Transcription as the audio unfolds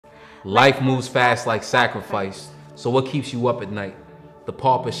Life moves fast like sacrifice. So what keeps you up at night? The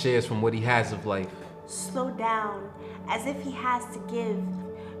pauper shares from what he has of life. Slow down, as if he has to give.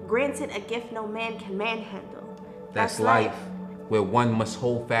 Granted a gift no man can manhandle. That's life, where one must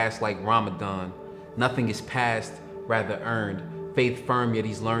hold fast like Ramadan. Nothing is past, rather earned. Faith firm, yet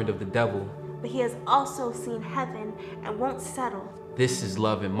he's learned of the devil. But he has also seen heaven and won't settle. This is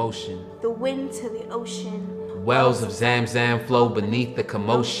love in motion. The wind to the ocean. Wells of Zamzam flow beneath the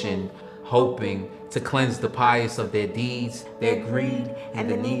commotion, hoping to cleanse the pious of their deeds, their greed, and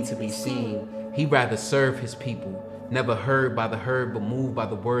the need to be seen. He rather serve his people, never heard by the herd, but moved by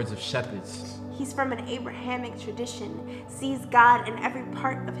the words of shepherds. He's from an Abrahamic tradition, sees God in every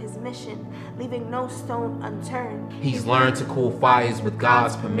part of his mission, leaving no stone unturned. He's learned to cool fires with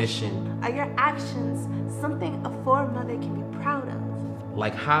God's permission. Are your actions something a foremother can be proud of?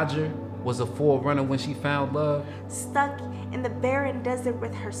 Like Hajar was a forerunner when she found love. Stuck in the barren desert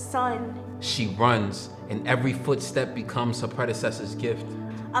with her son. She runs, and every footstep becomes her predecessor's gift.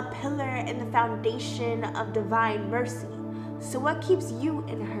 A pillar in the foundation of divine mercy. So what keeps you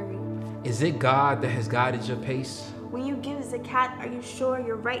in a hurry? Is it God that has guided your pace? When you give zakat, are you sure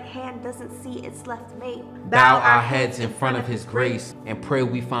your right hand doesn't see its left mate? Bow our heads in front of his grace and pray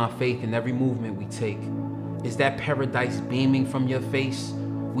we find faith in every movement we take. Is that paradise beaming from your face?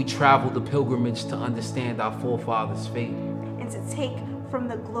 We travel the pilgrimage to understand our forefathers' fate. And to take from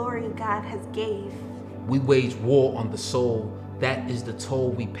the glory God has gave. We wage war on the soul. That is the toll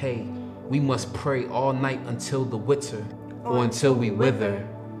we pay. We must pray all night until the wither, or until we wither.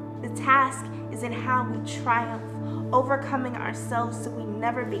 The task is in how we triumph, overcoming ourselves so we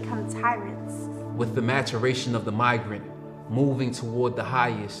never become tyrants. With the maturation of the migrant, moving toward the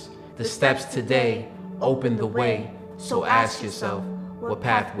highest, the steps today open the way. So ask yourself, what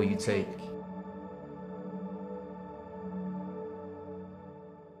path will you take?